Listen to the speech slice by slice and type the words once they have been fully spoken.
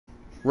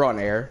We're on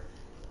air.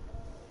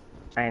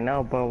 I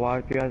know, but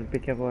why do you have to be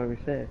careful what we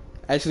say?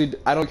 Actually,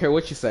 I don't care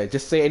what you say.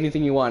 Just say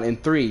anything you want in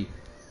 3,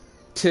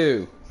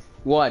 2,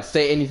 1.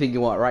 Say anything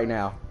you want right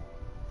now.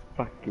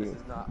 Fuck This you.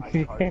 is not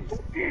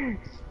iCarly.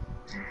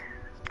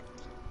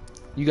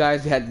 You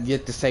guys had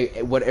get to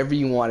say whatever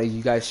you wanted.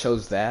 You guys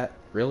chose that.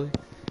 Really?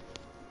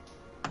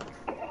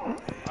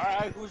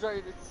 Alright, who's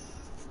ready to...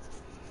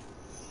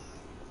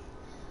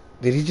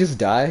 Did he just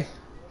die?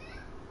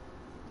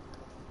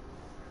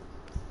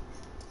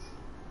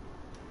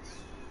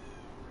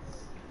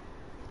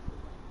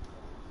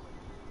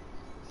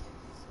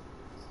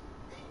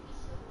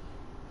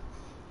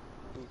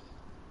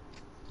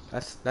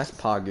 That's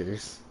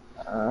poggers.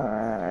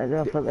 I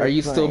don't feel Are like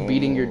you still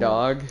beating your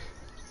playing. dog?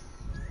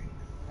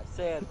 I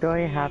said Do I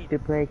have to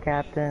play,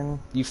 Captain?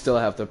 You still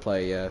have to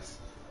play, yes.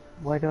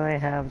 Why do I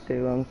have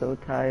to? I'm so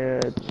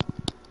tired.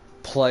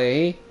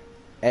 Play,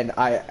 and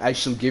I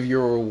shall give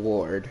you a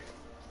reward.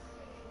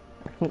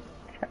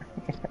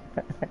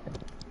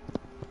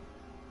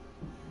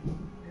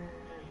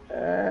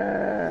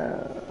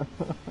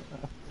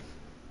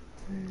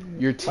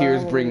 Your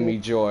tears bring me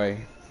joy.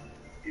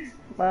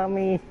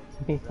 Mommy.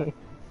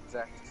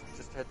 Zach,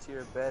 just head to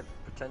your bed,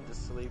 pretend to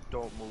sleep,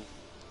 don't move.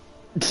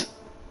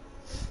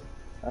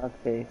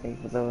 Okay,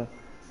 thanks for the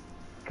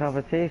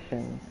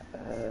conversation.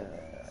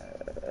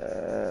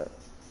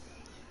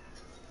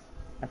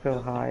 I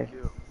feel high.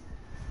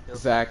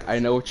 Zach, I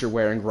know what you're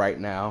wearing right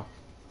now.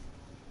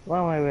 What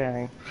am I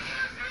wearing?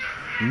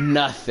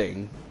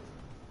 Nothing.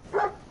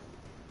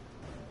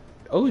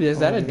 Oh, is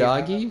that a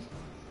doggy?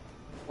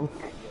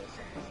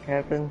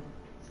 Captain,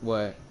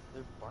 What?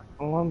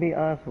 I want to be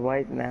honest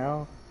right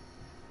now.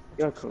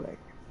 You're correct.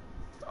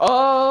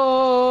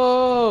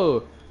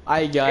 Oh!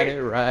 I got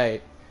it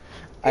right.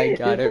 I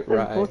got it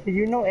right.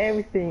 You know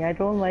everything. I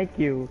don't like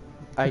you.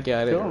 I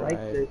got it Don't like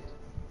right. this.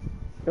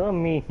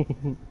 Don't me.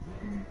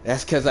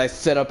 That's because I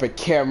set up a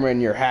camera in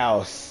your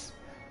house.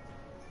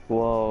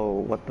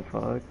 Whoa, what the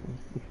fuck?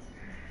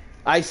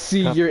 I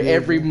see your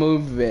every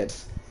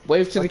movement.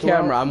 Wave to the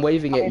camera. I'm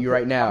waving at you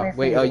right now.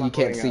 Wait, oh, you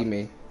can't see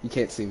me. You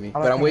can't see me.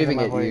 But I'm waving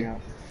at you.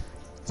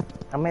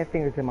 How many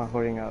fingers am I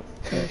holding up?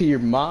 Your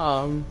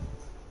mom.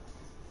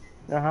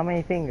 No, how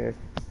many fingers?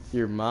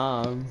 Your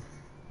mom.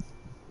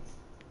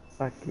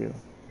 Fuck you.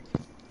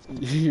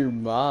 Your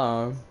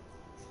mom.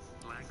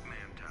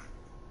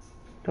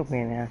 Don't be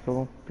an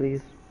asshole,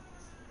 please.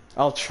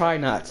 I'll try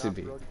not to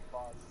be. You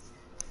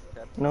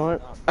know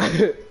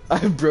what?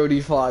 I'm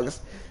Brody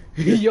Fox.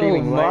 You're Yo,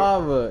 streaming, right?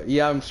 mama.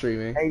 Yeah, I'm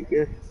streaming. Hey,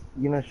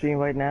 you know stream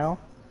right now?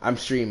 I'm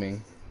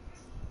streaming.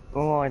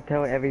 Oh, I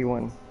tell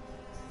everyone.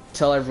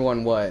 Tell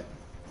everyone what?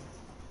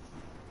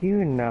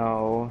 You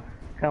know.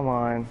 Come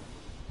on.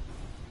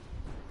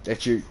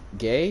 That you're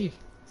gay?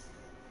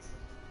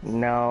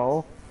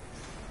 No.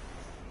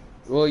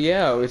 Well,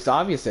 yeah, it's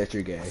obvious that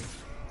you're gay.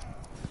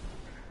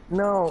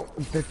 No,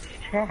 the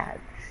chat,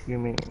 you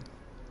mean.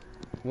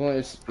 Well,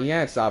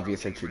 it's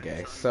obvious that you're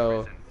gay.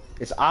 So,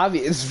 it's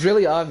obvious. It's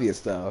really obvious,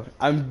 though.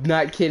 I'm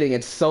not kidding.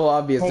 It's so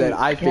obvious that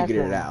I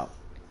figured it out.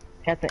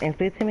 Captain,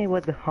 explain to me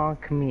what the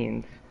honk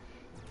means.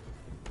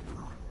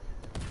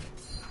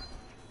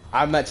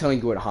 I'm not telling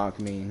you what honk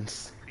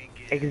means.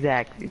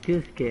 Exactly.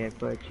 Too scared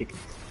for a chicken.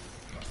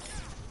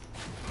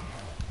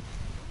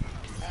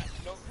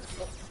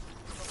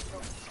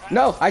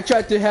 No, I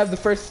tried to have the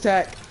first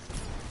attack.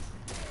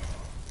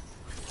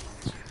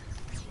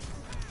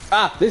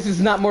 Ah, this is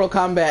not Mortal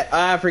Kombat.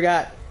 Ah, I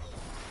forgot.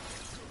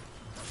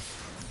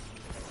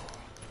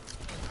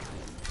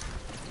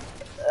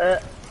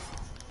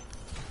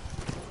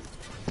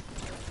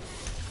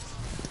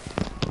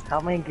 How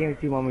many games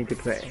do you want me to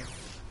play?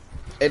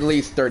 At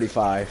least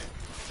 35.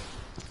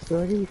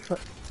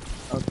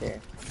 35? Okay.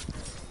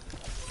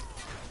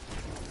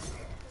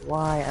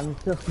 Why? I'm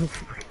so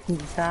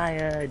freaking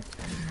tired.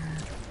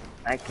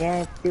 I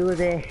can't do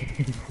this.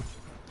 Can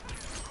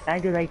I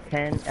do like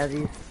 10 at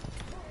least?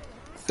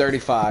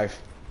 35.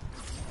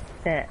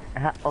 10.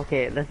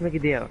 Okay, let's make a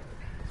deal.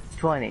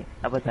 20.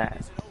 How about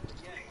that?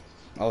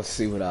 I'll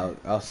see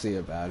I'll see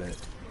about it.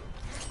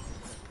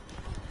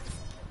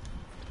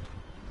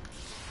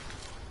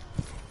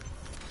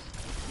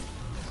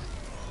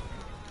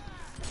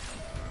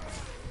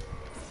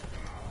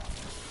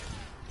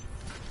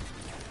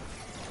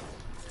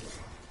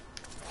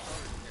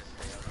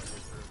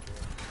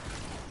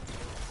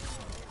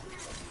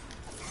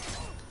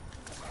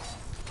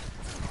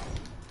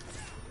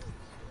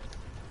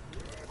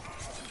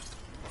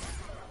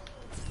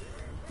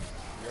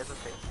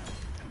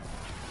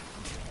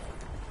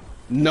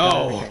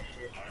 No!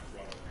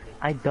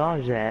 I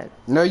dodged that.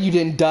 No, you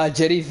didn't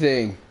dodge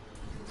anything.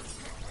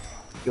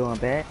 You want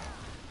to bet?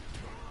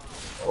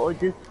 Oh,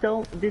 just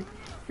don't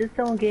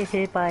get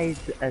hit by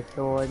a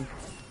sword.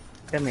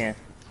 Come here.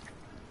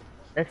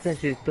 Let's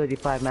finish this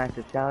 35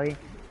 matches, shall we?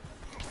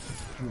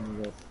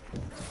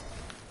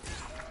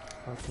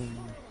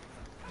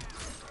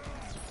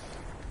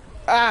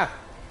 Ah!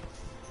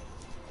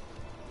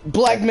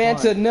 Black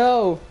Manta,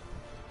 no!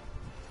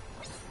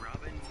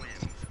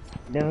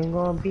 Never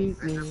gonna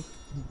beat me.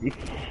 You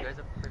guys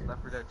ever played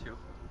Left 4 Dead 2?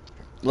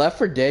 Left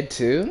 4 Dead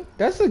 2?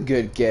 That's a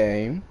good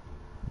game.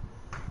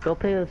 Go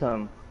play with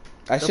him.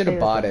 I Go should play have with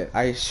bought him. it.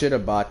 I should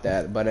have bought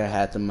that, but I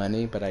had the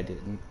money, but I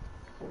didn't.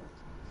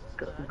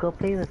 Go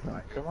play with him.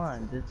 Come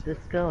on,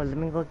 just go. Let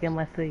me go get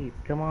my sleep.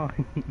 Come on.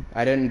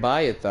 I didn't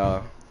buy it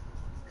though.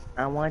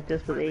 I want to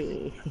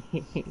sleep.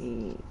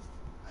 Can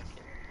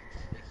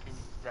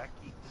Zach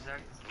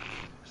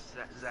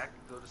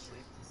go to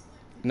sleep?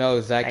 No,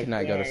 Zach I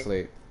cannot go to can't.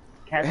 sleep.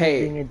 Captain's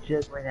Hey, being a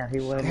jerk right now. He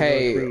wanted me to go to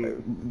hey,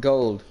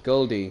 sleep.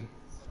 Goldie.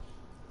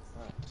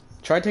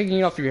 Try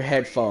taking off your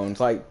headphones,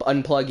 like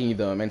unplugging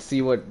them, and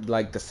see what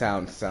like the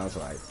sounds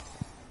like.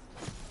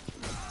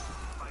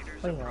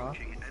 Oh, yeah.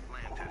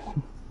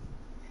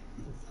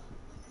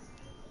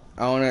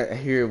 I want to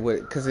hear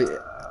what, cause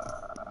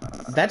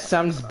that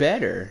sounds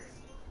better.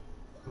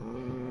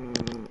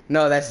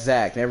 No, that's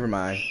Zach. Never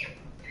mind.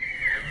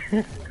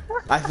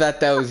 I thought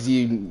that was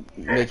you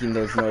making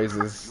those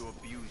noises.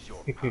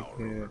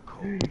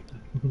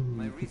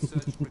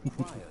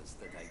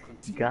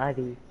 Got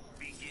it.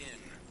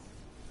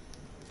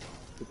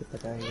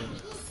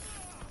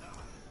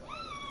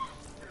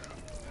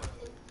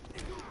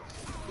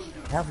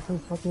 Have some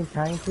fucking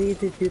time, please,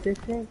 to do this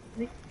shit,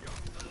 please.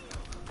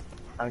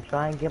 I'm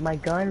trying to get my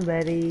gun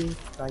ready.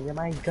 Trying to get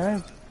my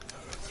gun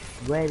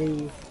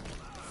ready.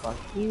 Fuck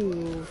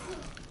you.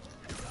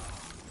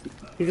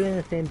 You're doing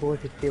the same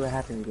bullshit. See what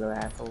happens, you little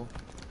asshole.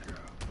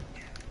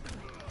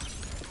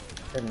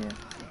 Come here.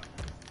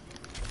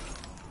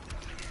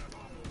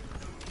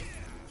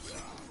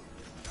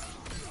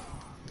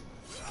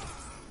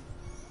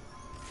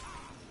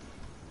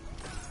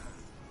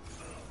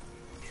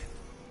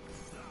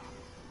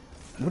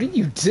 What are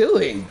you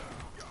doing?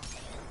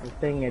 I'm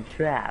setting a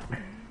trap.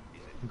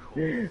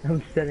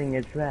 I'm setting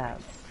a trap,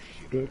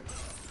 bitch.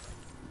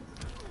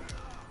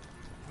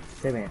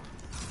 Come here.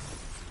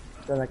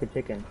 Feel like a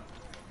chicken.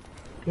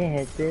 Can't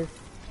hit this.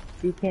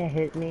 You can't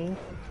hit me.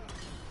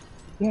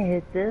 You can't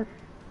hit this.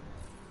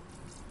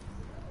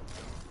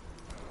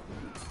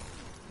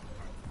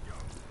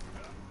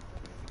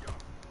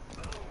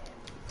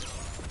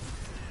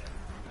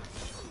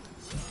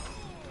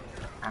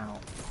 Ow.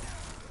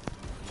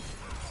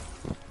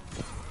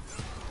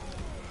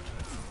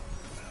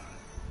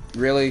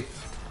 Really?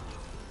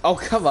 Oh,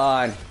 come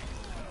on.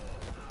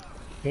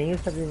 Can you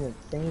stop doing the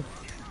same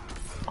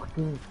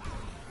fucking...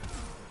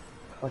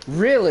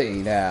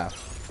 Really now?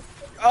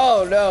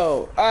 Oh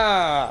no!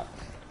 Ah!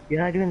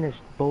 You're not doing this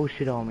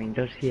bullshit on me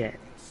just yet.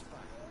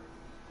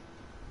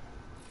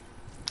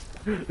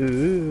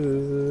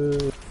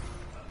 Ooh.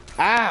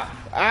 Ah!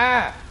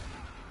 Ah!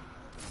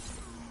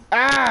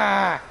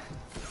 Ah!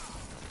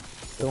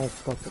 Don't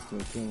fuck with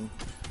me, King.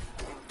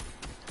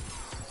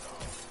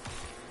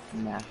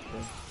 Master.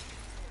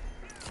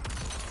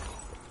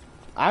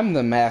 I'm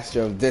the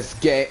master of this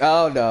game.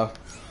 Oh no.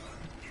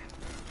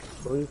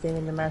 What were you saying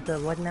in the master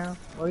of what now?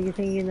 What were you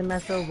saying in the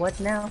master of what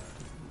now?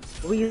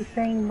 What were you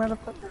saying,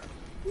 motherfucker?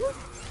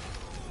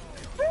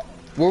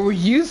 What were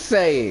you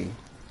saying?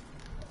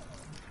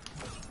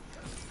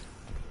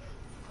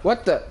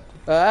 What the?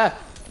 Ah!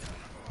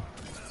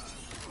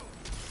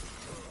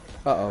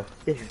 Uh-oh.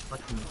 This is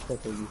fucking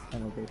simple, you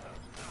son of a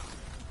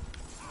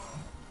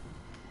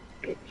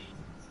bitch.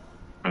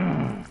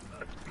 Bitch.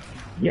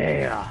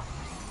 Yeah.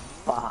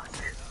 Fuck.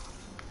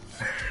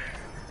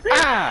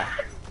 Ah!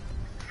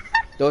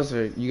 Those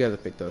are, you gotta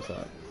pick those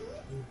up.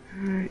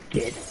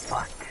 Get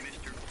fucked.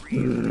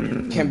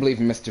 Can't believe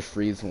Mr.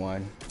 Freeze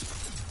won.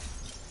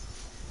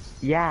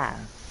 Yeah.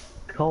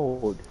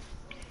 Cold.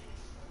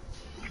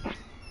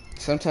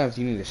 Sometimes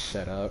you need to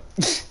shut up.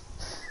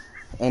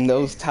 And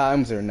those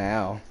times are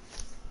now.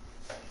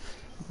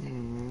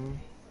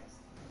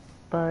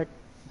 But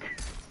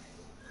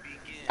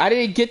I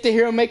didn't get to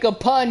hear him make a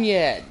pun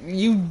yet.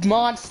 You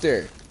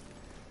monster.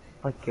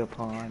 fuck your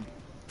pawn.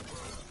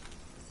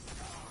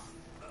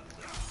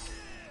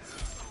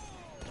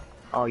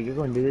 Oh, you're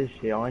gonna do this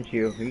shit, aren't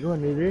you? You're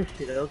gonna do this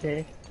shit,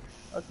 okay.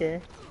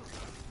 Okay.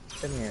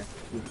 Come here,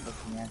 you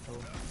fucking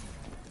asshole.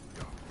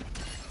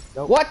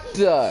 Nope. What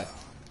the?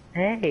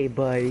 Hey,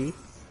 buddy.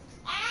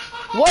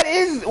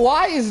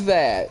 Why is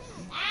that?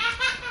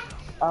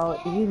 Oh,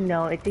 you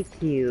know, it's a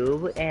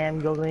cube,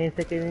 and you're going to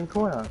stick it in the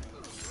corner.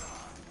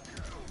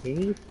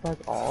 Can you fuck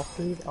off,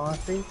 please,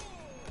 honestly?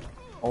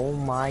 Oh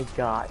my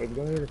god, it's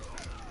gonna be the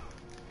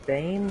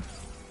same?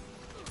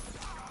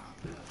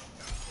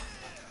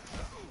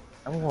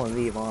 I'm gonna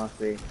leave,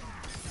 honestly.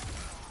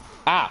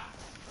 Ah.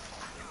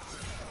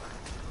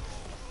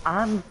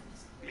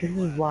 This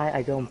is why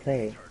I don't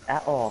play,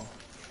 at all.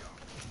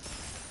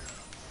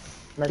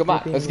 Like, Come on,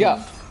 flipping let's go.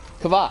 me.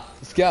 Come on,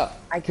 let's go.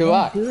 I Come can't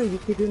on. do it, you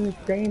keep doing the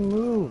same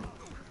move.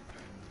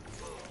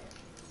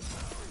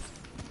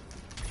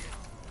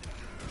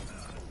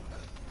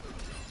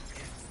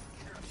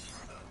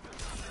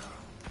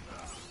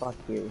 Fuck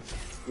you.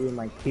 You're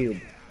my cube.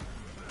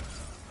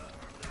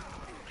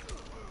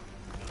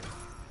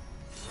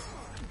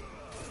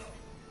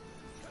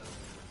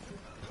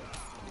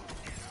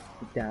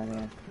 Get down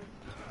there.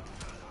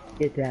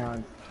 Get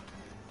down.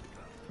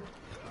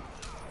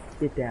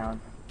 Get down.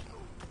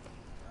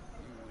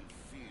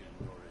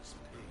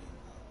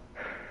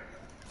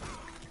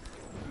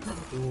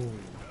 Ooh.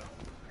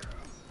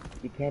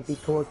 You can't be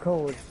cold.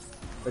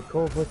 The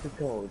cold versus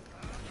cold.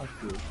 Fuck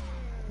you.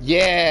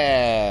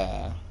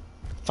 Yeah!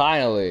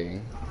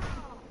 Finally.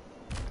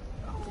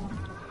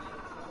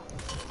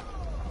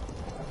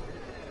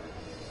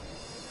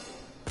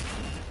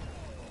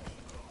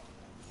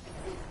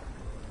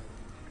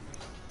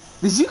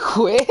 Did you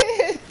quit?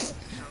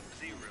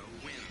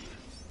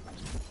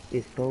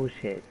 It's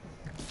bullshit.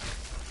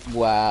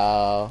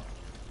 Wow.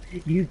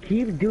 You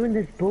keep doing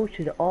this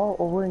bullshit all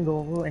over and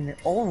over and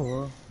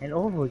over and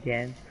over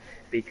again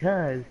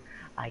because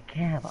I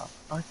can't have a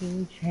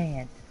fucking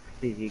chance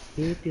because you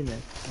keep doing the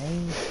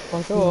same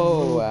fucking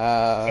Oh, move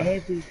wow.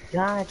 every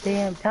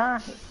goddamn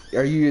time.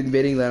 Are you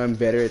admitting that I'm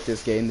better at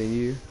this game than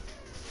you?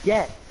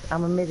 Yes,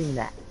 I'm admitting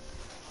that.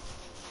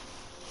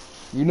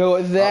 You know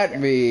what that Okay.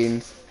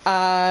 means.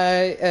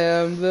 I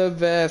am the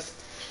best.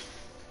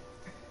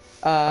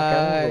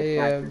 Okay, I'm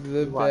I gonna go practice. am the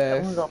You watch. I'm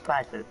best. gonna go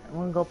practice. I'm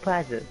gonna go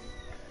practice.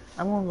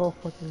 I'm gonna go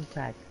fucking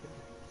practice.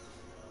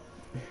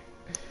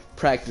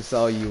 Practice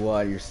all you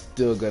want, you're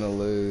still gonna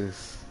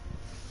lose.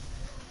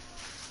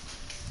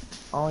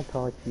 I'll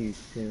talk to you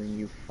soon,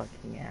 you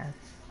fucking ass.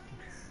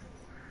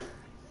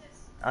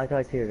 I'll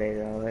talk to you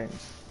later, alright?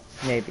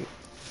 Maybe.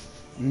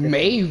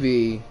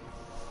 Maybe.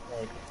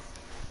 Maybe.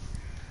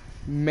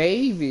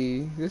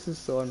 Maybe. This is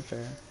so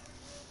unfair.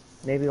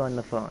 Maybe on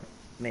the phone.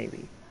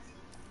 Maybe.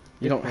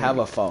 You Just don't have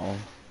maybe. a phone.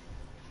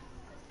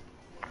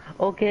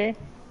 Okay.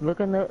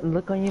 Look on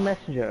your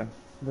messenger.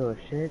 Little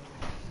shit.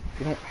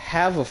 You don't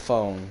have a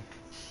phone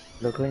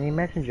Look on your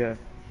messenger.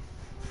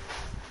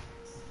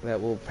 that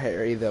will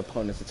parry the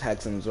opponent's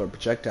attacks and absorb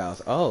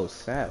projectiles. Oh,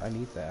 snap. I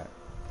need that.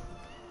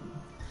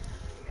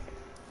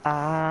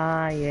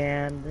 I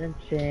am the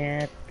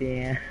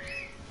champion.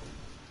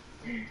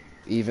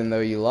 Even though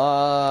you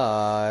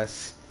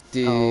lost, Oh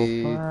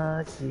dude.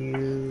 fuck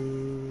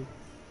you.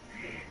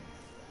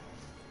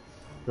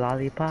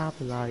 Lollipop,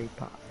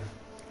 lollipop.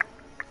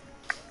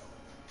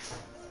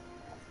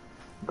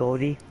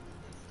 Goldie,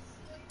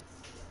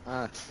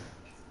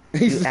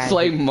 He's you add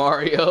playing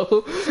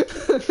Mario.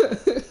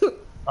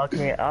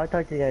 Okay, I'll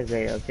talk to you guys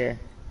later, okay?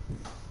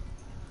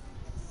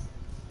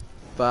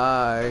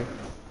 Bye.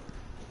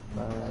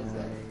 Bye.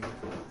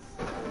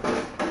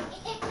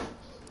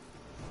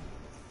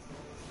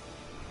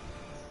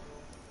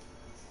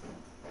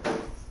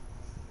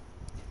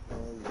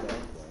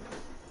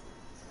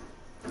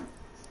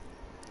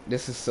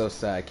 This is so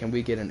sad. Can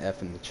we get an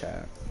F in the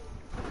chat?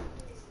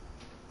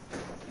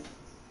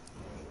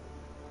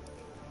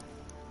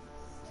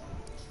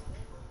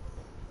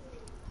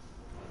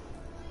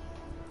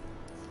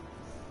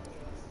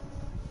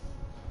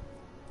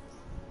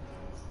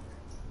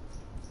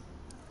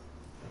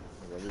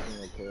 Is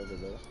everything okay over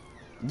there?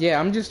 Yeah,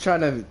 I'm just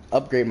trying to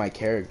upgrade my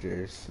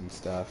characters and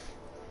stuff.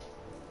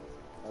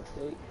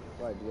 Update?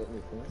 Why, do you get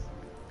new things?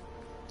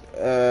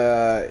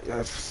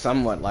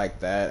 Somewhat like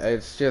that.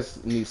 It's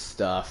just new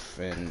stuff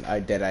and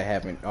that I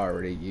haven't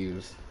already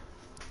used.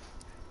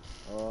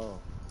 Oh.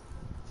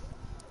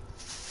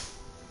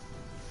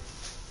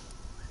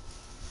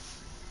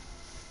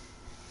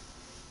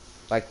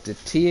 Like the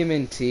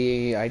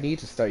TMNT, I need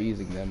to start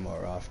using them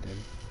more often.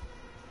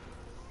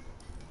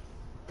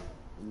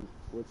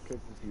 Which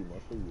characters do you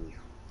mostly use?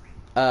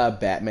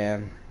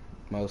 Batman,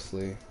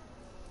 mostly.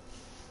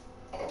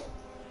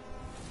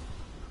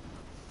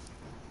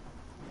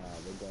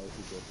 The guy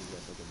who dresses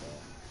up like a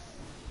ball.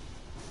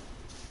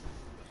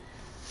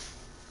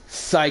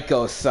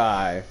 Psycho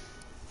Psy.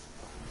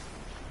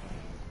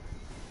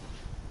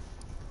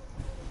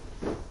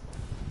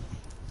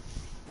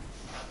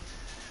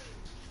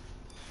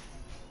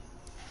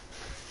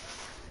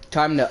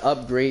 Time to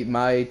upgrade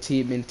my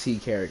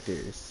TMNT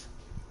characters.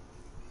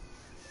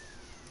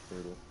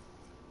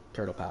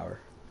 Turtle power.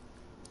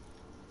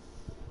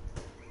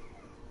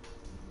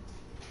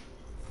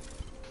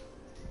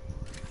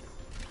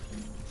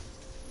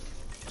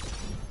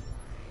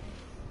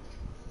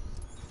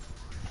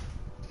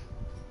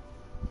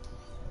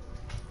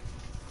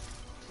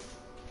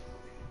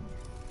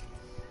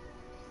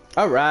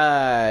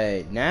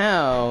 Alright,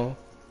 now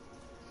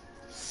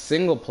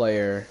single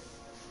player,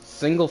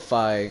 single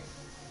fight.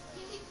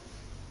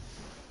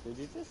 Did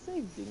you just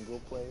say dingle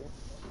player?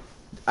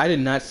 I did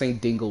not say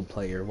dingle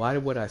player. Why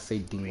would I say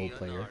dingle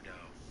player?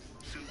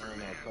 I don't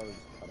know, I probably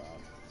just cut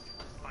off.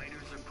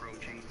 Fighters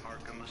approaching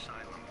Arkham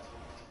Asylum.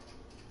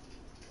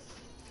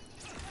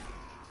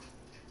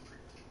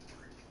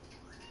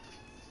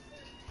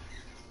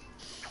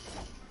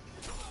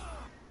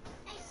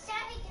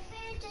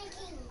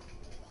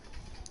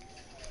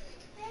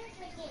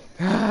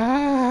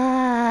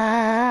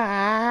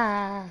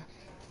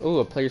 Oh,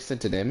 a player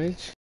sent an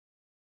image?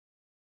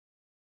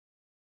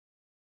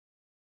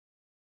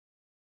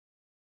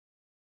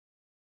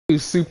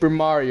 Super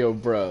Mario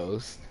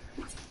Bros.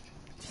 Do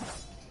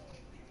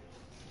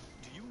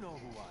you know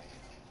who I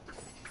am?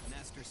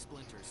 Master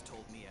Splinter's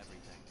told me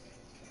everything.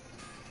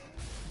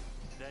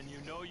 Then you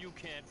know you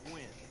can't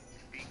win.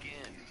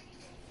 Begin.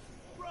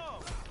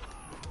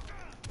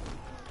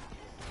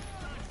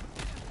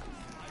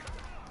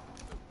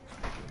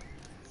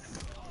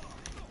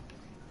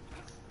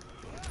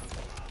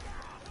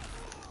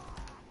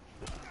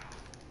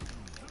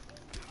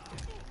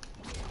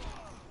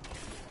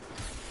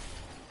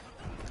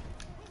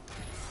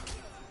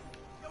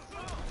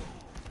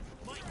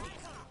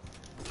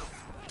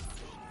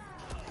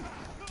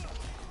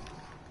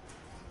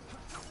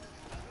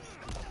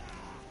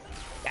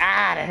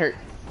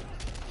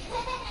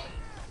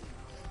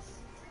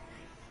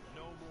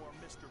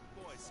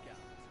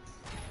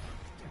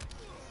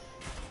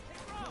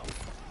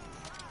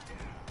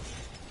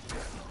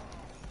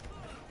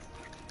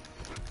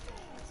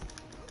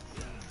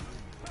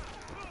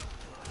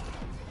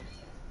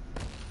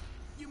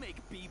 make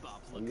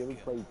Bebop Have look you ever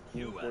good. played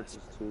Team You Fortress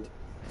asked. 2?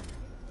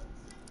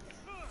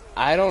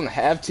 I don't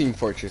have Team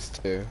Fortress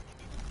 2.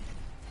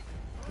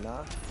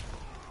 Nah?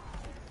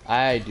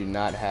 I do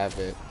not have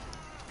it.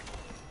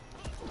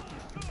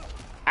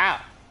 Ow!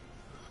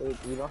 Wait,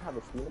 you don't have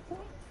a Steam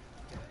account?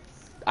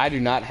 I do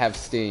not have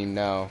Steam,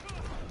 no.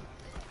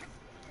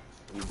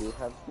 You do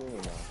have Steam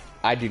or no?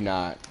 I do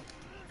not.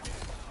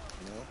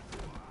 No?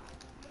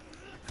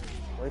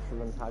 Wait, so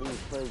then how do you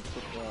play Left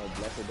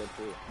 4 Dead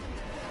 2?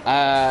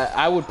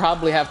 I would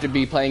probably have to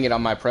be playing it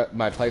on my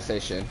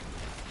PlayStation.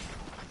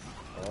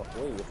 Oh,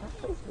 wait, it's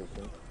not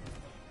PlayStation.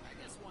 I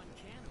guess one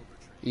can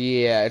overtrade.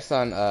 Yeah, it's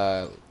on,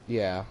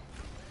 yeah.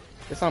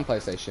 It's on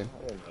PlayStation.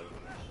 I didn't know.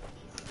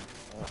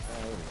 I didn't know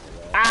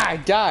that. Ah, I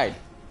died!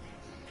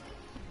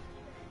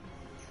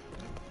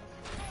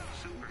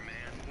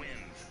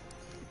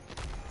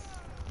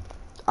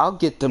 I'll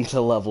get them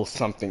to level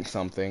something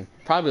something.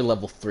 Probably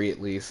level 3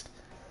 at least.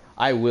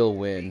 I will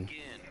win.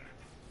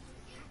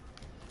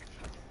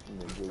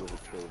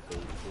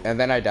 And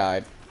then I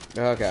died.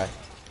 Okay.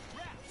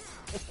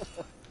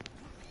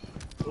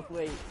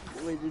 Wait,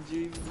 did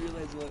you even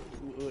realize what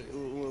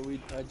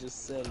I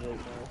just said right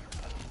now?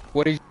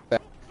 What did you say?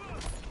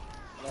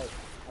 Like,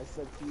 I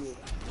said to you,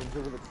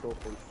 enjoy the troll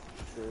face,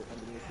 sir, and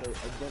then you say,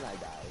 and then I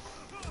die.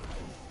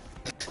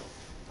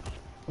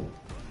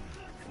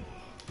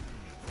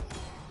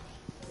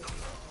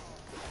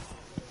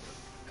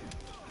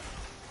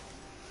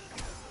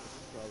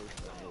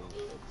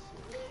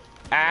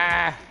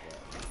 Ah!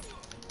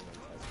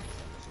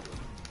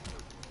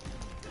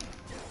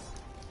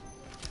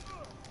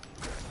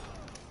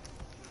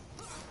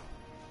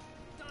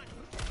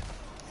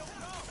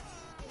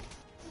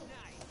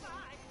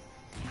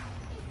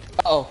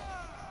 Uh-oh.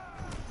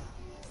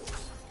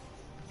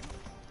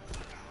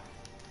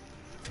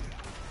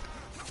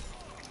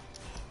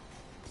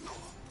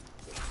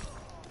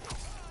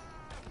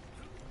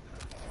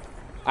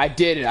 I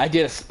did it. I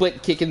did a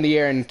split kick in the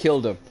air and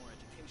killed him.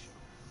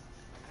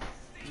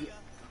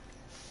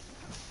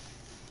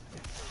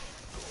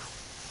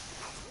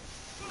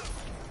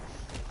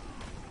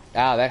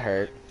 Ah, that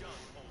hurt.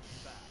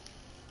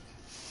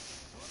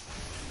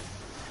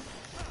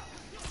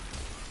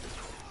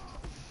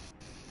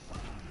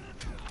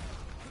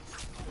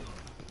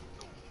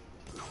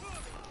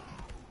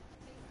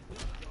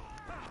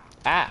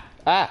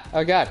 Ah,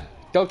 oh god.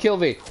 Don't kill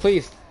me,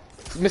 please.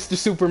 Mr.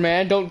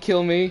 Superman, don't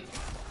kill me.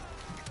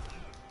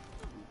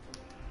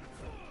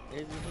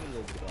 Isn't he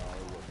the guy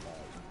with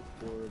that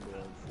horrible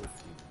and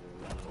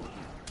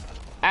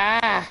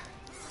Ah!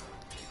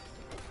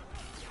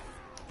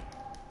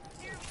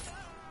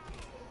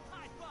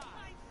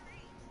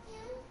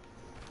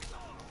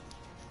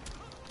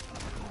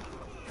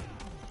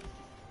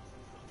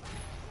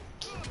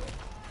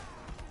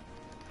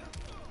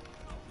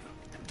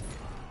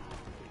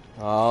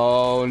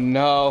 Oh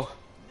no.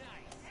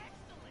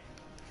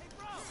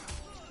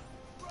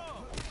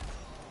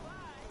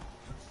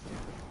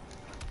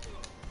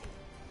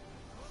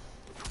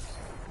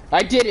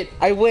 I did it!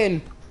 I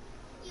win!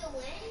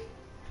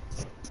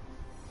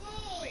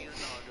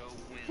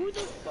 Who the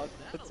fuck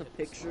puts a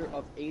picture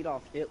of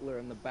Adolf Hitler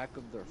in the back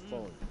of their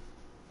phone?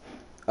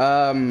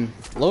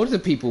 Loads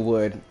of people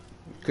would,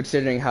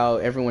 considering how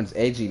everyone's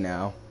edgy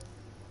now.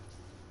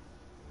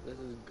 There's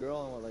this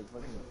girl on like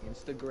fucking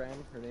Instagram.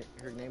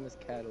 Her name is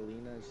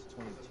Catalina. She's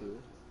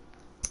 22.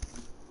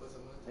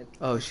 And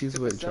Oh, she she's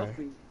took a with Trey.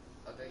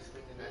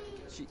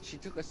 selfie. She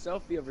took a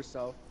selfie of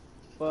herself,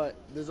 but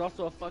there's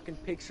also a fucking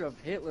picture of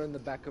Hitler in the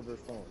back of her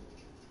phone,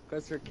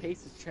 because her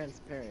case is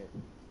transparent.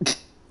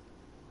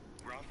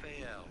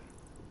 Raphael.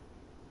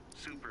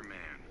 Superman.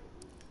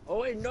 Oh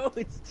wait, no,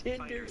 it's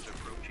Tinder. Fighters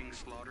approaching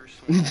slaughter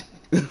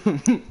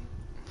swamp.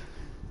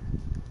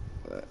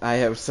 I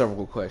have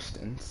several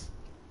questions.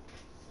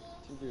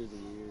 Tinder is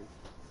weird.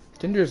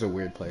 Tinder's a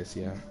weird place,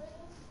 yeah.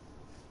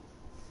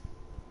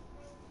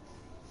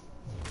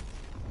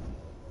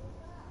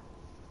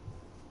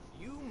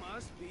 You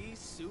must be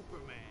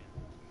Superman.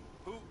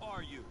 Who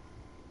are you?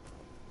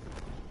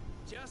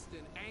 Just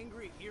an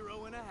angry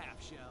hero and a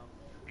half shell.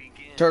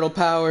 Begin. Turtle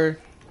power.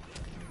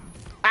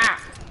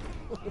 Ah!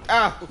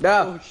 Ah!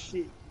 No! Oh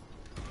shit.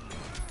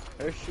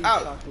 Hershey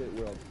Ow. Chocolate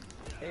World.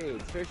 Hey,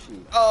 it's Hershey.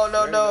 Oh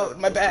no, Very no, nice,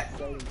 my back.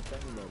 exciting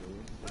ceremony.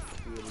 Let's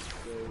see what it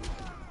says.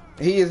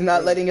 He is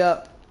not letting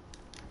up.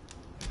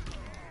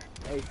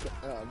 Hey,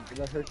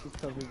 the Hershey's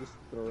company just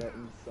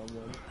threatened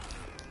someone.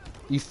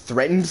 You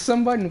threatened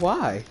someone?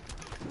 Why?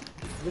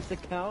 This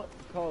account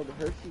called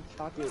Hershey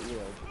Chocolate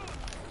World.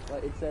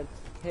 Like it said,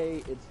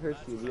 hey, it's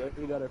Hershey. We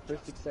already got our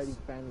first exciting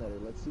fan letter.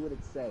 Let's see what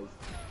it says.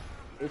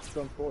 It's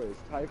from Forrest.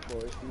 Hi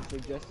Forrest, you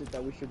suggested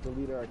that we should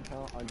delete our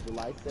account on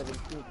July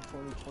 17th,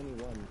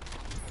 2021.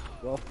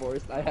 Well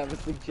Forrest, I have a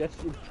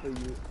suggestion for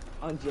you.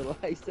 On July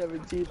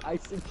 17th, I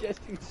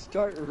suggest you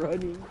start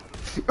running.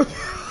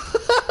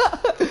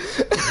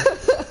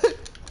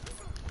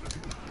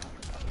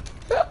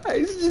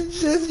 I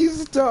suggest you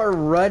start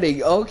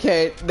running.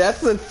 Okay,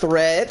 that's a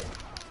threat.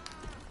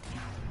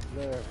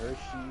 The Hershey's.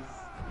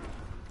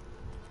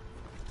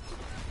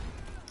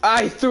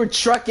 I threw a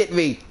truck at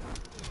me.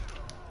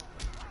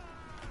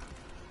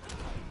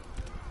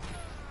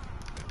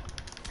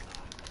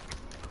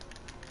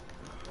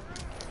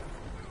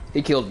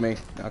 He killed me.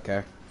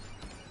 Okay.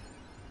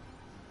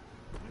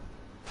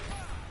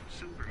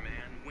 Superman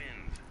wins.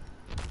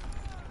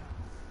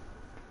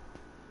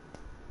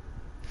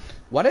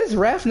 Why does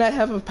Raph not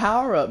have a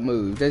power-up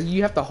move? Does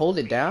you have to hold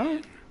it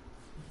down?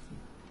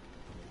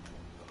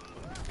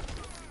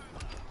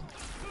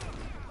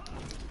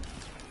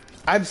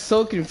 I'm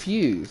so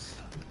confused.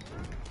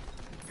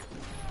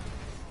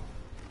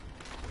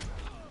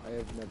 I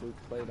have never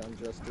played on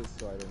Justice,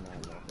 so I do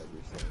not know what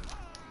you're saying.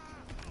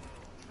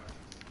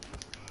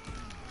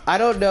 I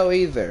don't know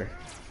either.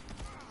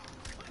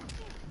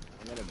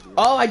 I'm gonna be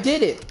Oh, I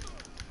did it!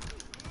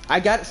 I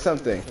got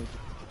something.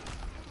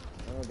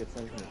 I'm gonna get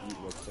something to eat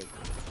real quick.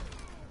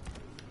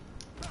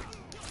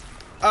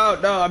 Oh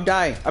no, I'm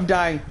dying. I'm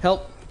dying.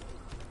 Help.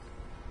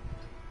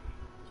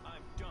 I'm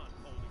done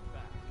holding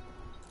back.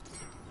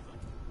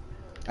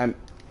 I'm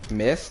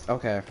missed?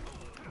 Okay.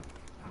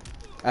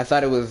 I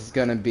thought it was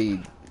gonna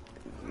be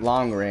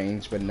long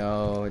range, but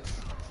no, it's...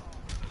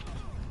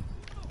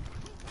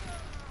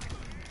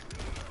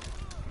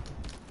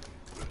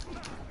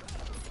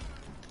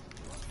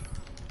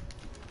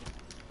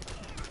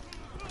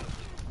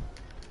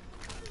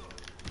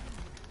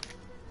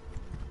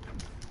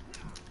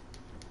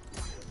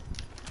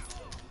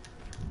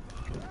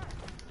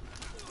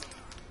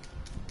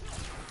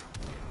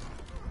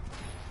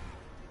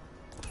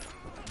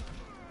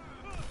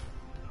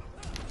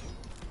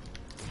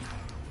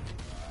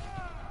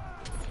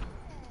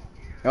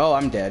 Oh,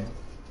 I'm dead.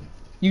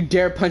 You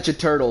dare punch a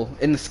turtle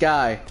in the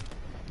sky.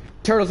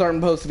 Turtles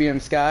aren't supposed to be in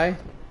the sky.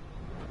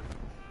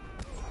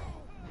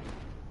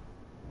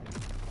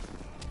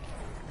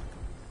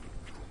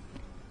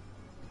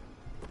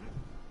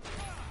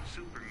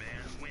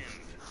 Superman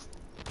wins.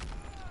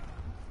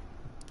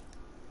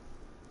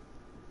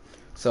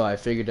 So I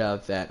figured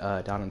out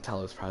that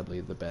Donatello is probably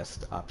the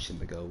best option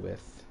to go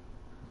with.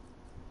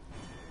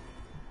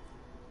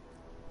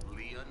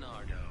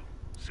 Leonardo.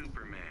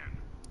 Superman.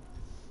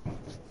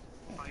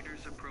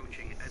 Fighters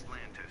approaching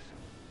Atlantis.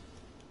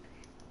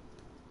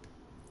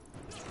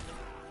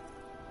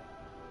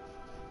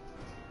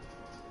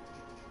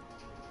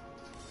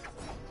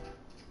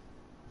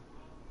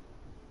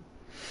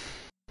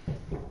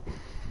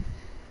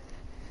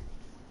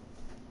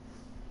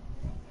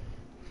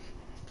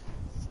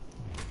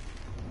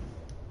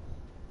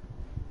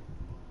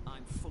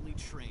 I'm fully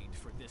trained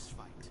for this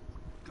fight.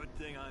 Good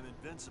thing I'm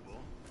invincible.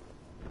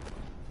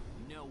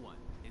 No one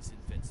is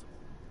invincible.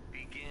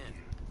 Begin.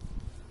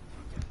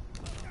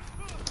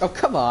 Oh,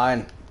 come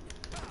on.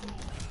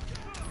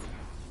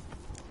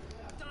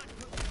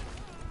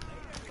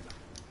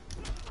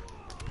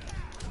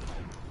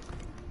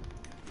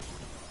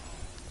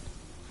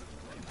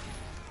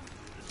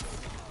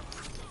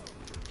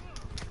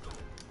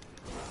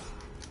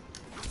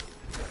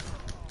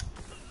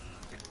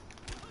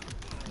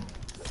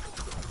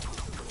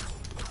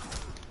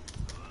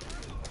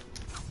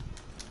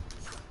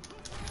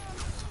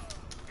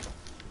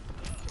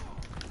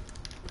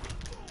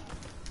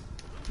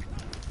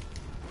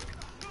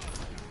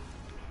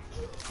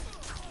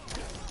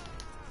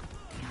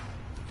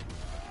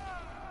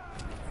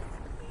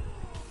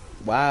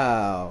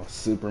 Wow,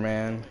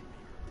 Superman.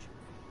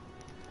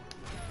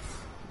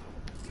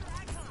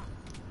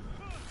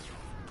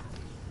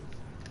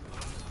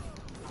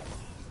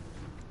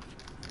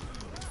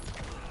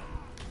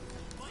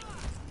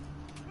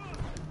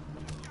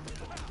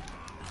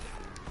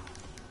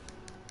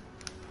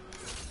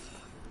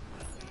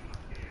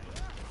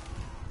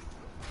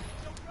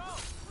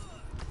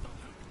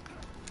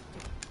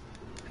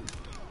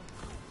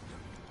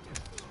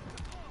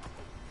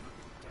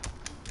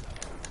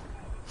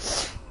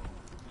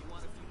 You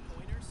want a few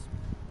pointers?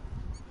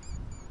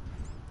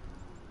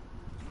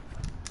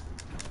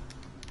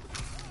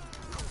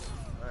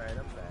 Alright, I'm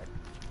back.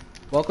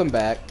 Welcome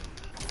back.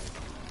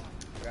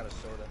 I got a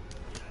soda.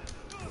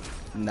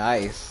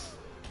 Nice.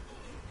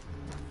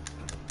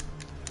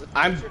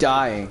 I'm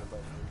dying.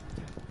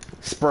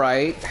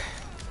 Sprite.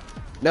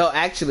 No,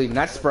 actually,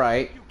 not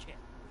Sprite.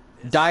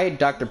 Diet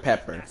Dr.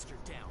 Pepper. Master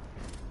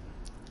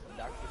down.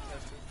 Dr.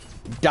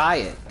 Pepper?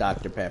 Diet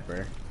Dr.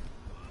 Pepper.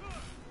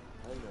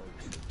 I know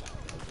you should die.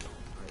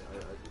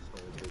 I just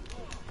want to take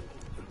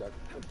the Dr.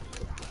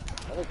 Pepper.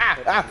 I like Ah,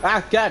 pepper. ah,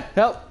 ah, God,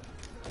 help.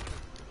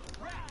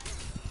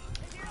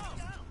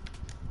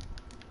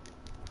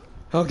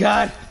 Oh,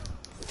 God.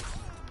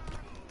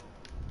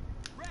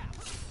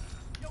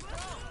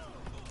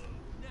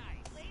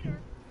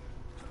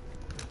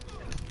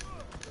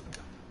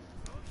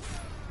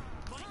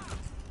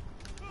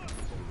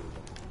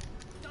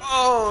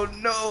 Oh,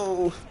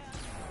 no.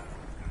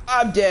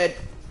 I'm dead.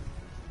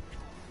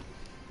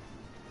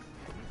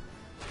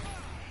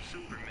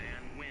 Superman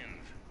wins.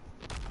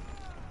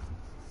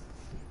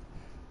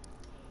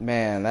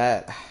 Man,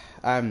 that...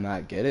 I'm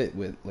not good at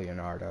with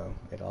Leonardo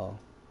at all.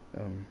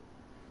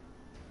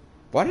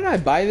 Why did I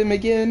buy them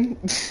again?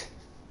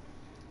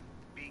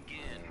 Begin.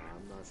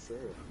 I'm not sure.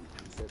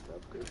 You said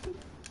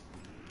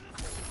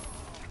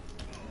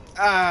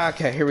Ah,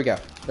 okay, here we go.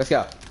 Let's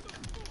go.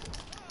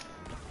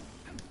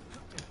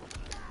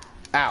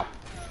 Ow.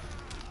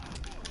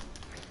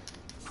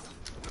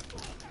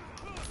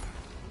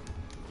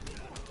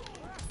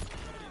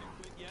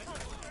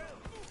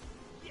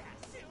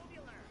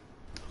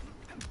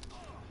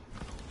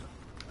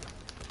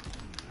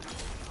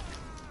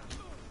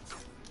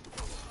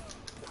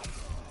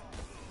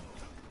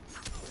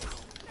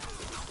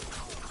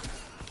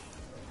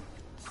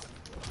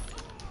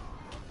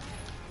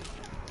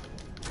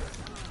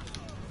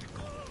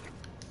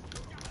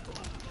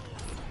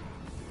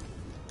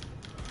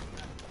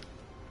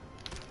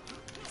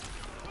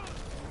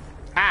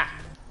 Ah.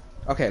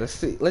 Okay, let's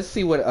see. Let's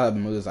see what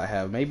moves I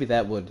have. Maybe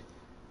that would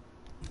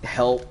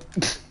help.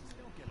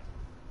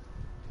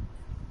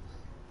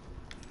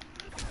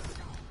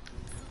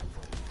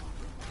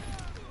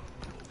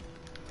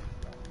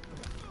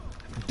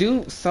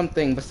 Do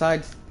something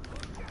besides.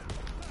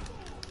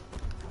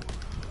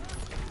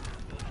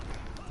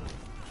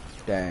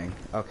 Dang.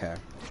 Okay.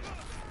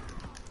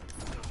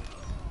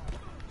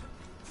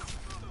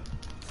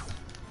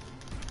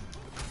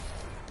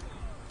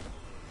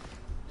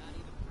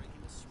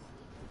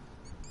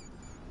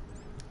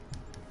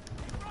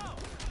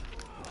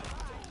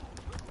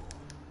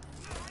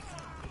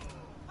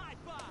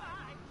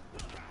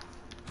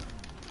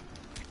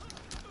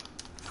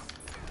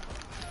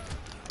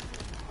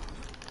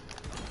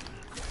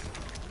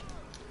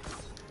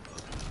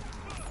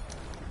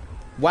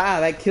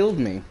 Wow, that killed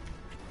me.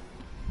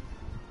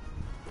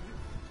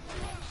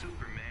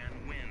 Superman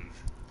wins.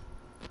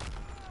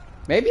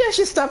 Maybe I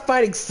should stop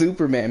fighting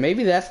Superman.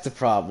 Maybe that's the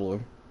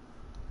problem.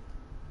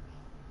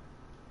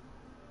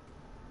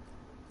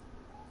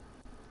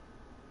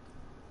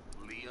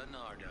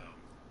 Leonardo.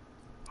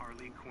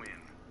 Harley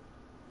Quinn.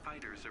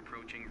 Fighters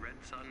approaching Red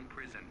Sun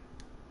Prison.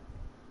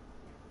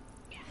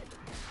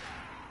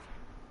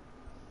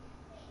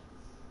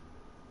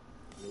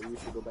 Maybe we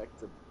should go back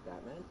to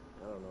Batman?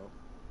 I don't know.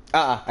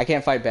 I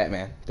can't fight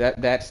Batman.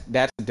 That's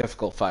a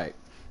difficult fight.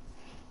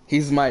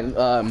 He's my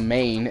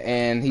main,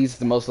 and he's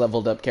the most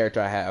leveled up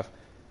character I have.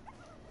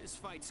 This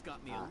fight's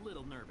got me a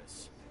little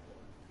nervous.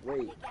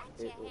 Wait,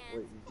 wait,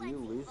 do you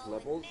lose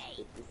levels if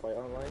you fight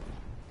online?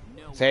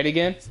 No Say it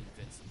again? one is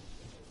invincible.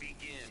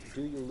 Begin.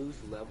 Do you lose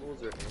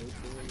levels or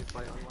anything when you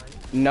fight online?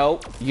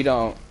 Nope, you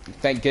don't.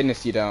 Thank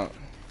goodness you don't.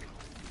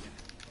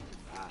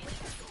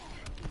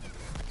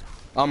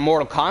 On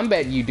Mortal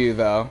Kombat you do,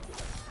 though.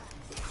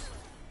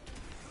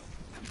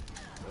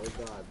 Oh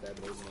god, that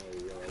made my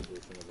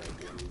realization of like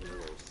being even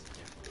worse.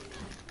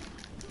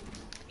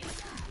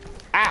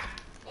 Ah!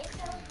 It's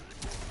so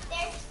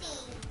thirsty.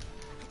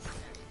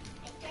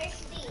 I'm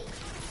thirsty.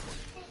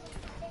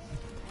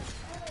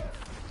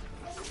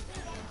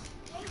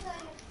 Drink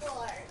on the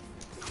floor.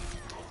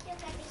 I still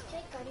got this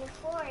drink on the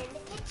floor in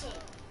the kitchen.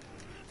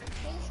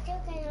 Are you still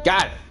gonna...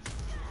 Got it!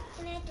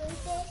 Can I do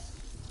this?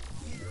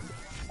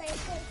 But I'm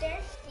so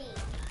thirsty.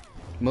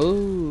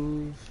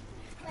 Move.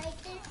 Like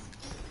this.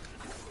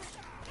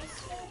 I'm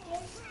so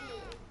thirsty.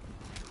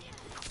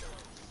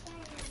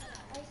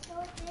 I'm so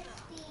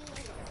thirsty.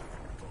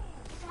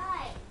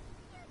 Side.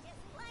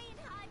 It's playing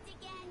hard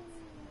again.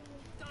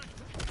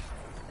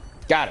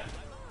 Got it.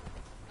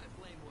 I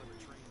blame whoever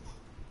trained me.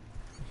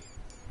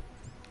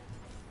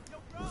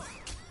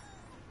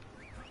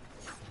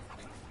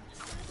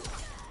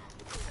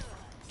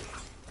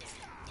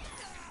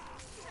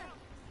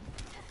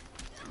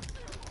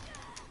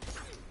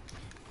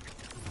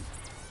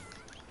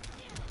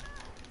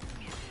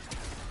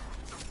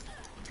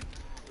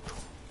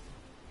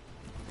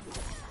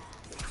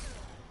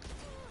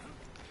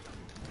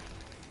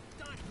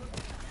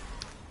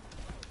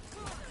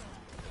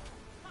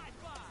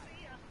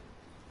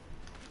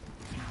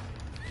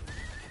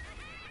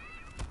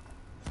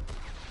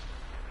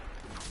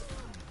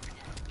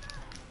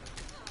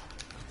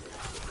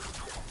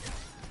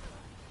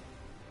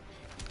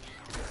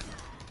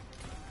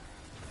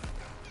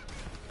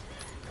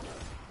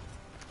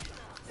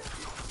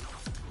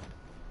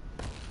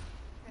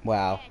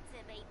 Wow. To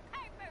be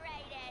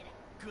perforated.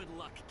 Good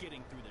luck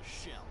getting through the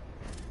shell.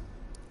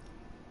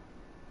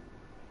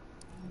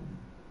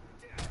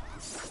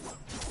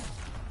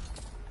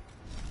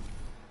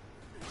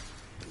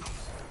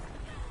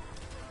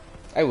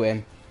 I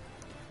win.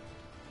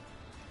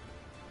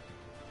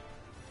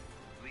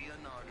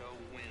 Leonardo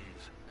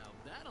wins. Now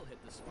that'll hit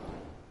the spot.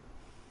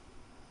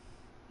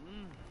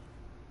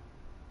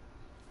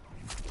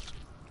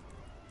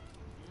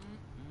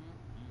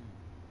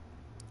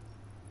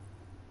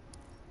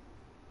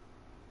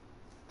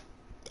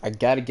 I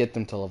gotta get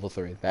them to level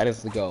 3. That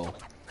is the goal.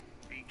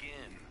 Begin.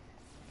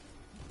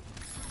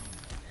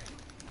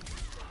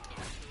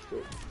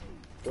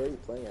 Who are you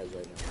playing as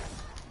right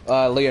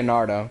now?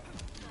 Leonardo.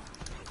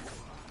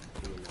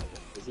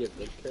 Is he a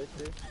good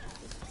character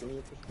from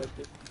your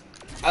perspective?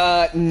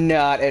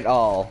 Not at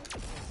all.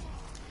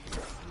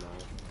 No.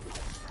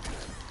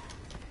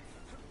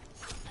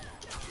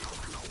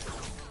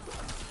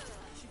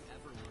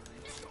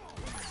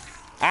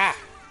 Ah!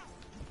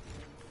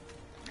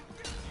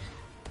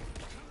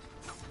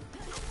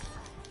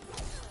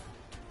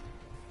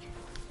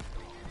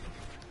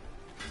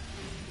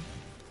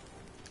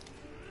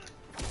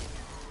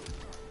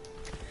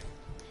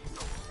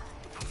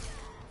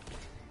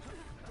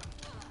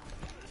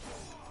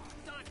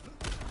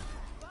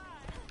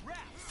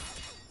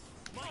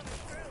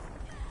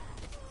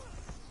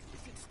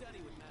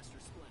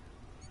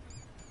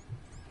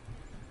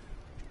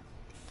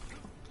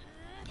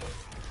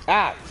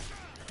 Ah!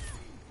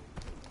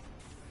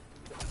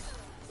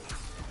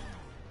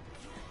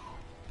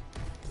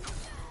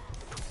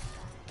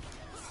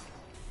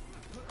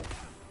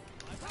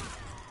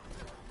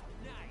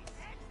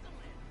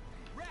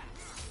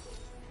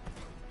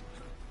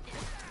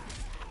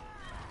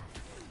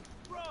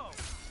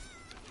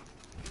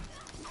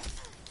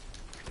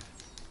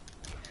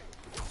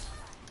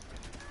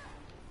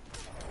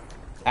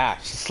 Ah,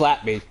 she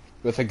slapped me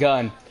with a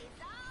gun.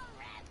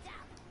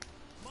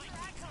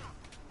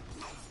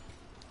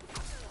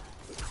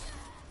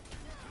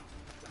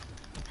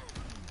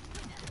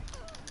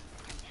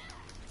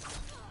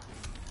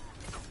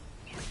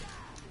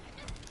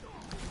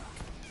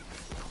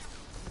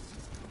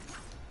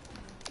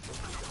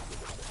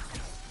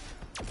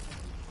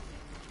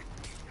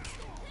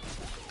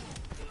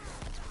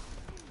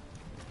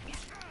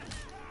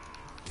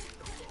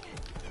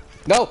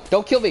 No,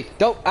 don't kill me.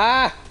 Don't.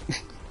 Ah!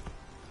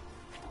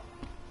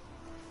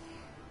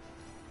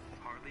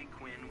 Harley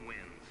Quinn wins.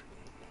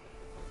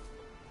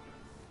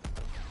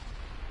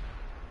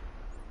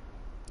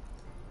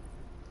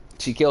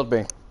 She killed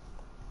me.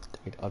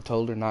 I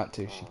told her not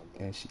to.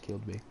 She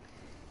killed me.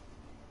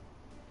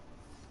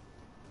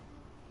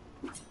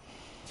 You'll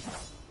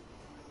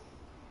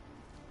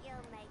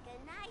make a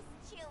nice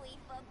chewy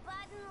for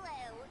Bud and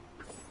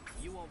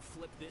Lou. You won't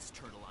flip this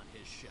turtle on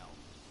his shell.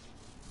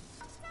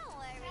 Don't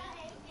worry,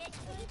 your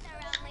teeth are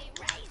only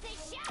razor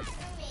sharp.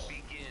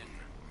 Begin.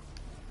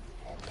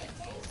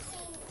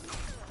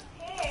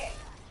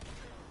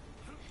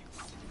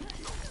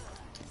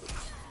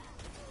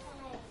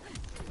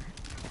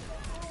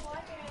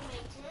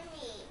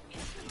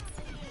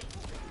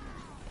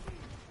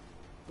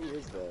 Who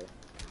is that?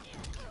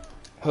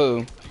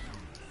 Who?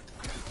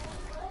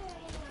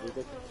 There's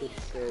like a kid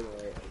staring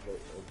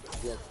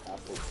at he has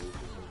apple juice or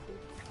something.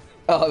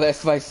 Oh,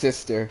 that's my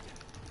sister.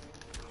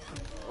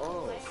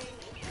 Oh.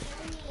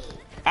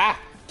 Ah!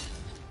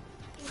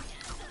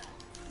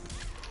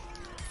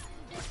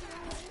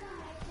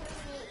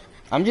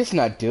 I'm just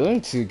not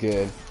doing too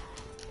good.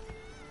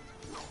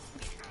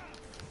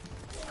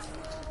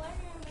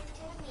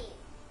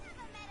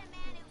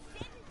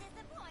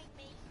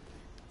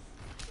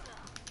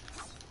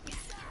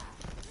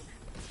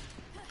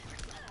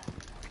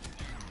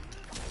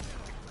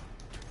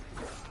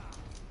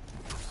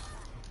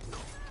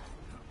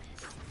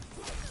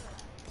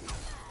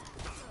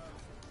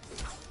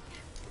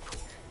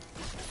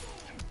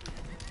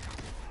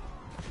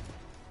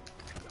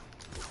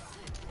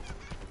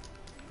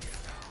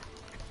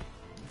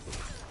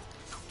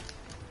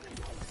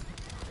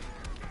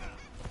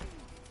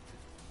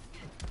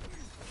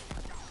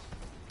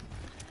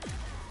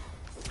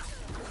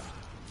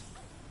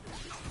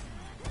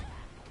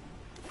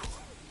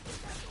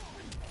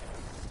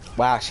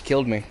 Wow, she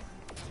killed me.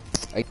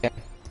 Again.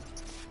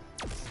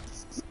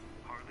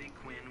 Harley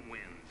Quinn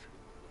wins.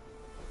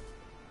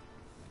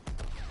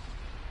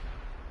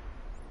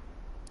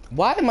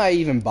 Why am I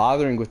even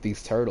bothering with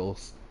these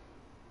turtles?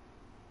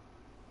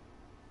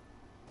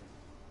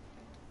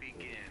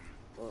 Begin.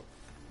 Well,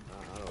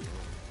 I don't know.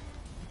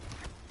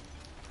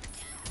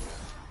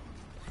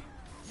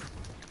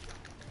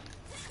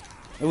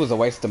 It was a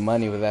waste of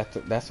money with that.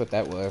 That's what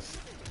that was.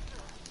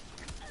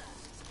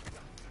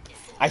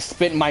 I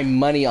spent my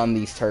money on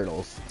these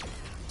turtles.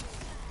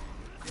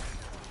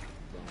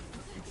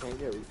 You can't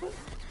get refund?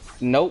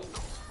 Nope.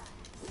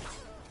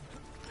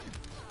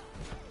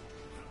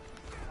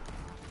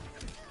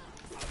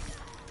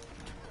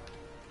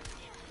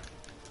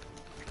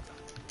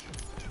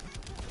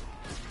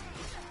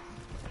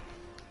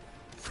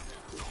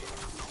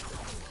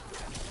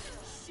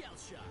 Shell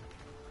shock.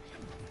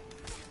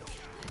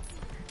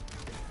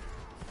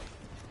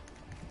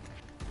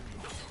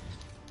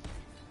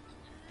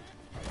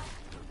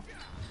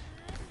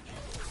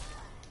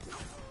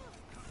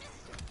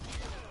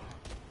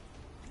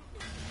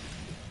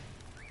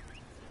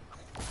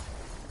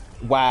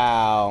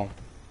 Wow.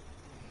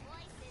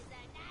 Voices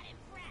are not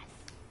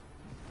impressed.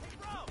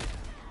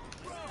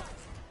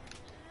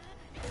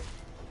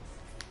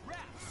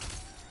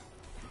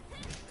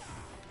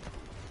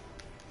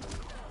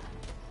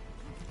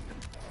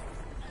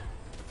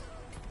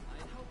 I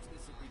hoped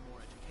this would be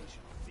more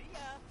educational. See ya.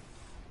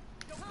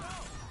 Don't go.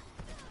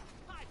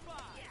 High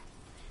five.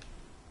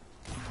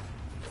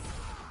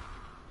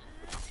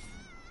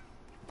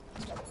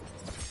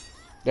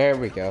 There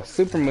we go.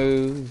 Super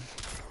move.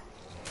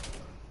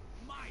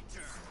 My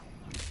turn.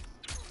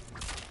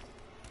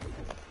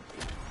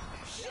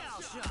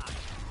 Shell shock.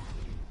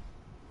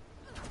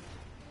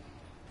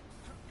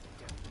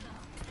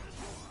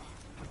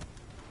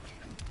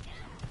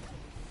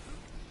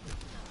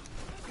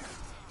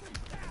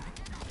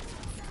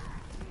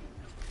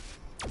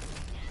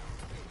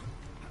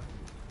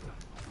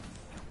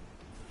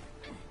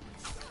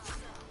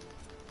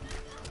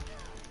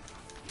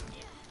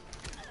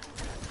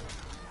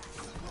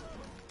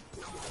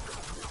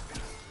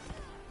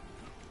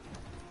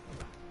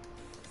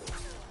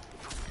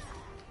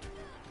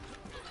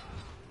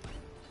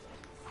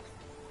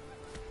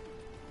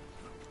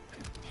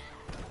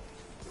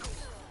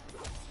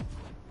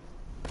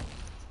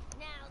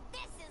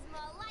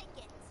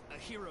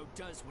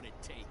 does what it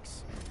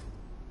takes.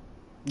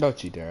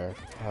 Don't you dare.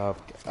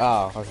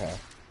 Oh, okay.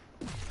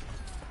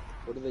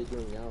 What are they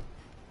doing now?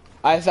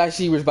 I thought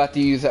she was about to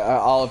use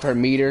all of her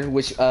meter,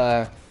 which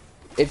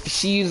if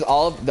she used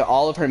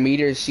all of her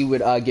meters, she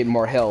would get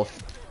more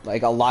health,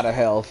 like a lot of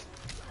health.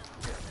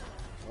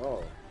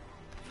 Oh.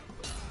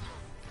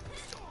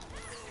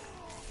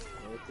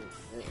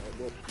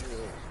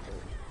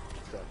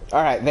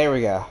 All right, there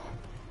we go.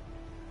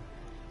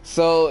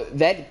 So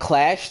that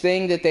clash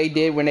thing that they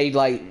did when they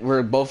like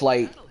were both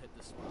like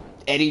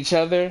at each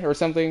other or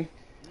something,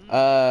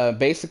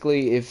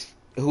 basically if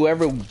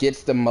whoever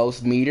gets the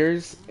most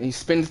meters, he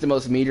spends the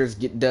most meters,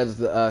 does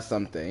the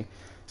something.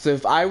 So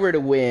if I were to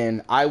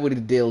win, I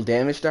would deal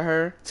damage to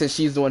her since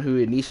she's the one who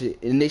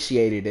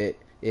initiated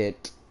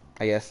it,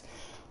 I guess.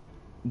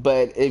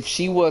 But if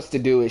she was to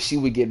do it, she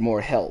would get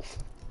more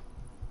health.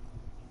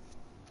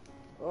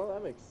 Oh,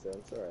 that makes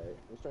sense. Alright.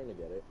 I'm starting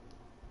to get it.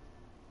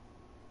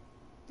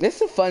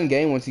 It's a fun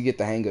game once you get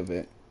the hang of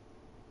it.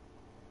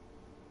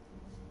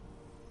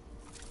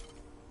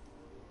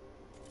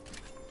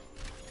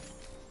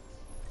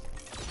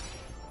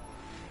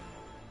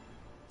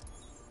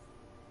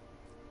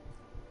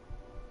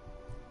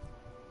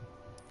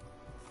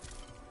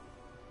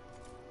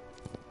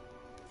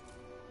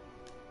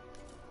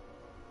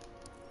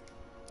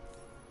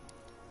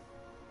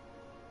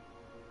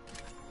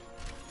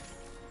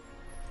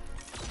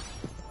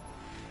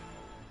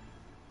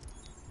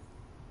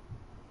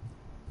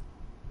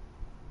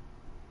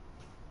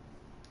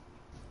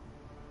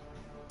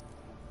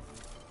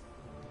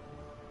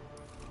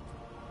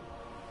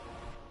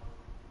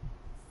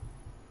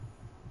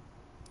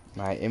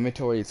 My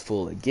inventory is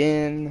full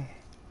again.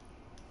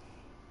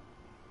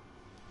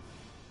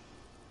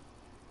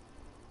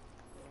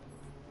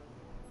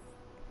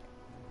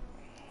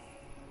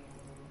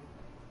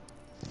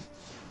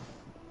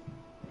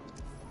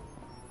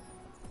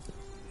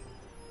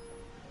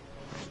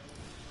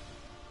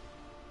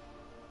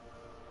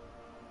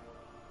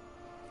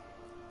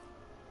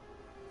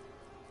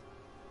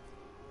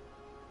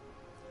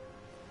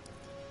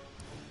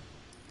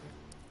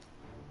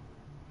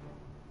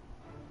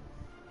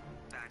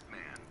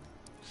 Batman,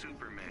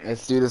 Superman.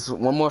 Let's do this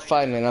one more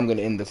fight and then I'm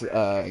gonna end this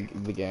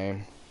the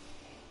game.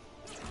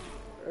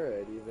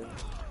 Alright, even.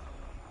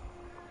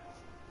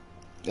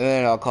 And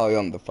then I'll call you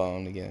on the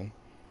phone again.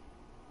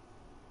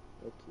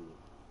 Okay.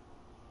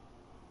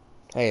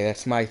 Hey,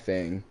 that's my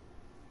thing.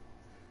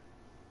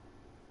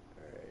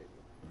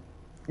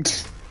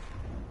 Alright.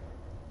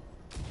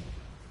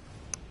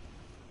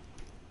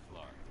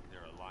 Clark,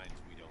 there are lines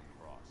we don't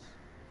cross.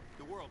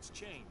 The world's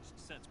changed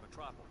since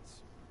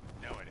Metropolis.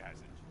 No, it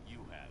hasn't. You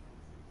have.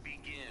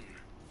 Begin.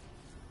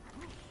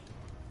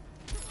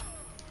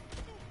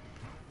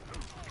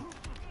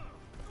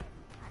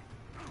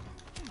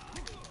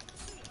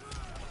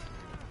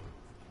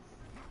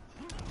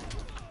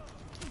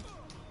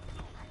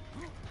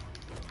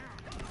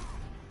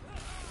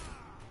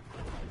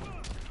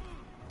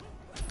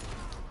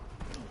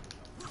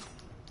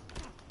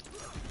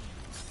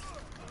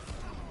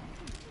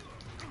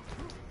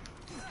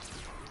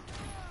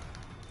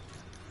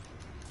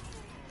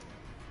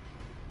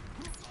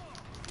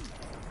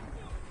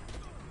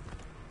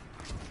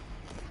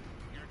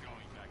 You're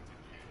going back to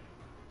jail.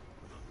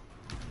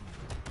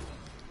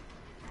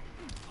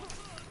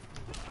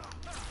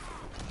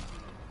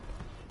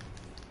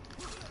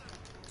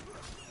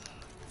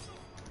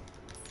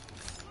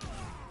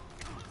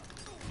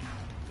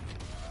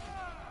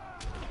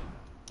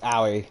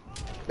 Owie.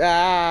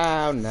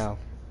 Oh no.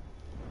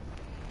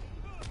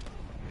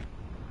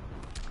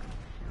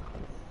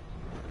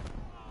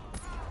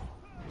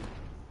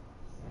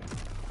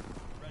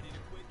 Ready to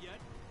quit yet?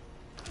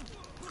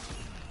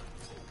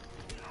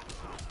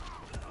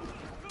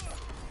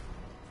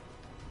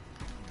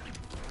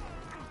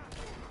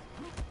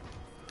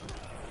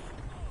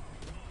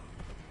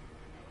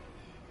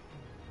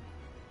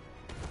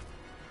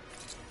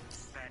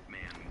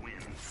 Batman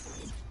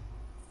wins.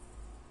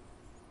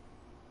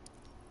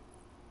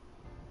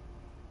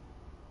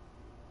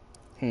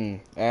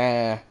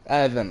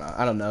 I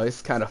don't know.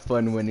 It's kind of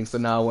fun winning, so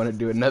now I want to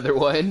do another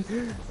one.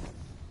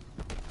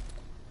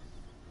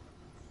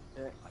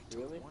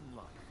 Really? One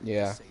life.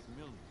 Yeah. Save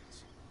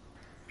millions.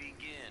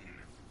 Begin.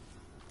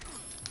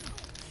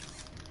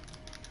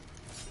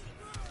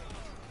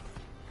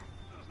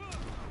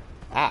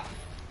 Ah.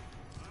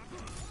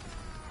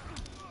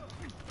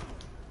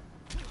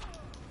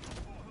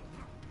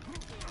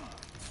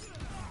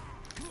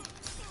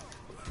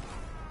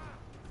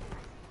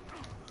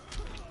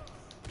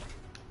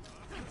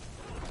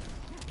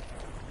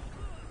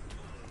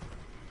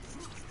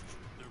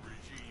 The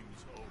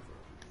regime's over.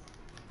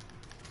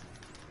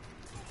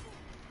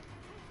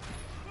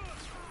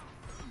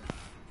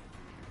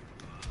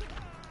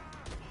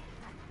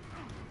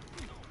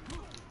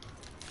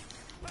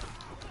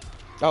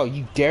 Oh,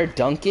 you dare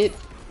dunk it?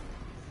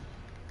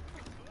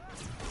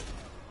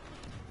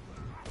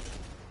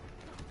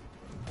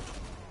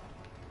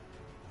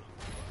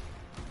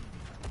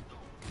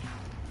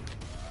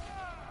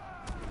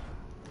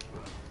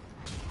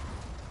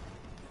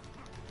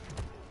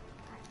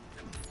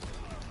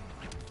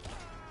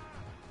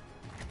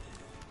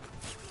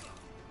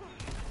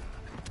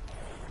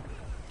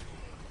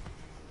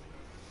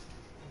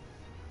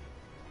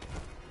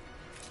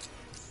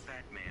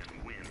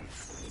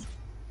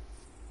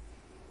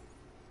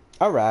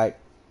 Alright.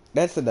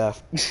 That's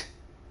enough.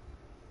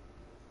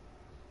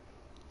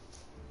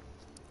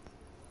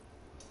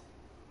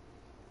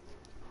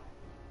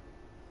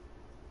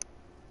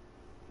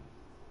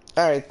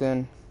 Alright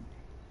then.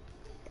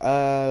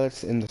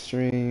 Let's end the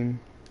stream.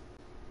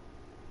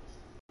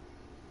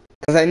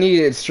 Because I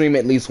needed to stream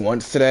at least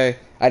once today.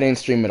 I didn't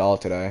stream at all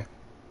today.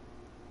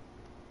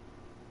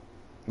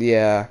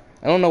 Yeah.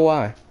 I don't know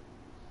why.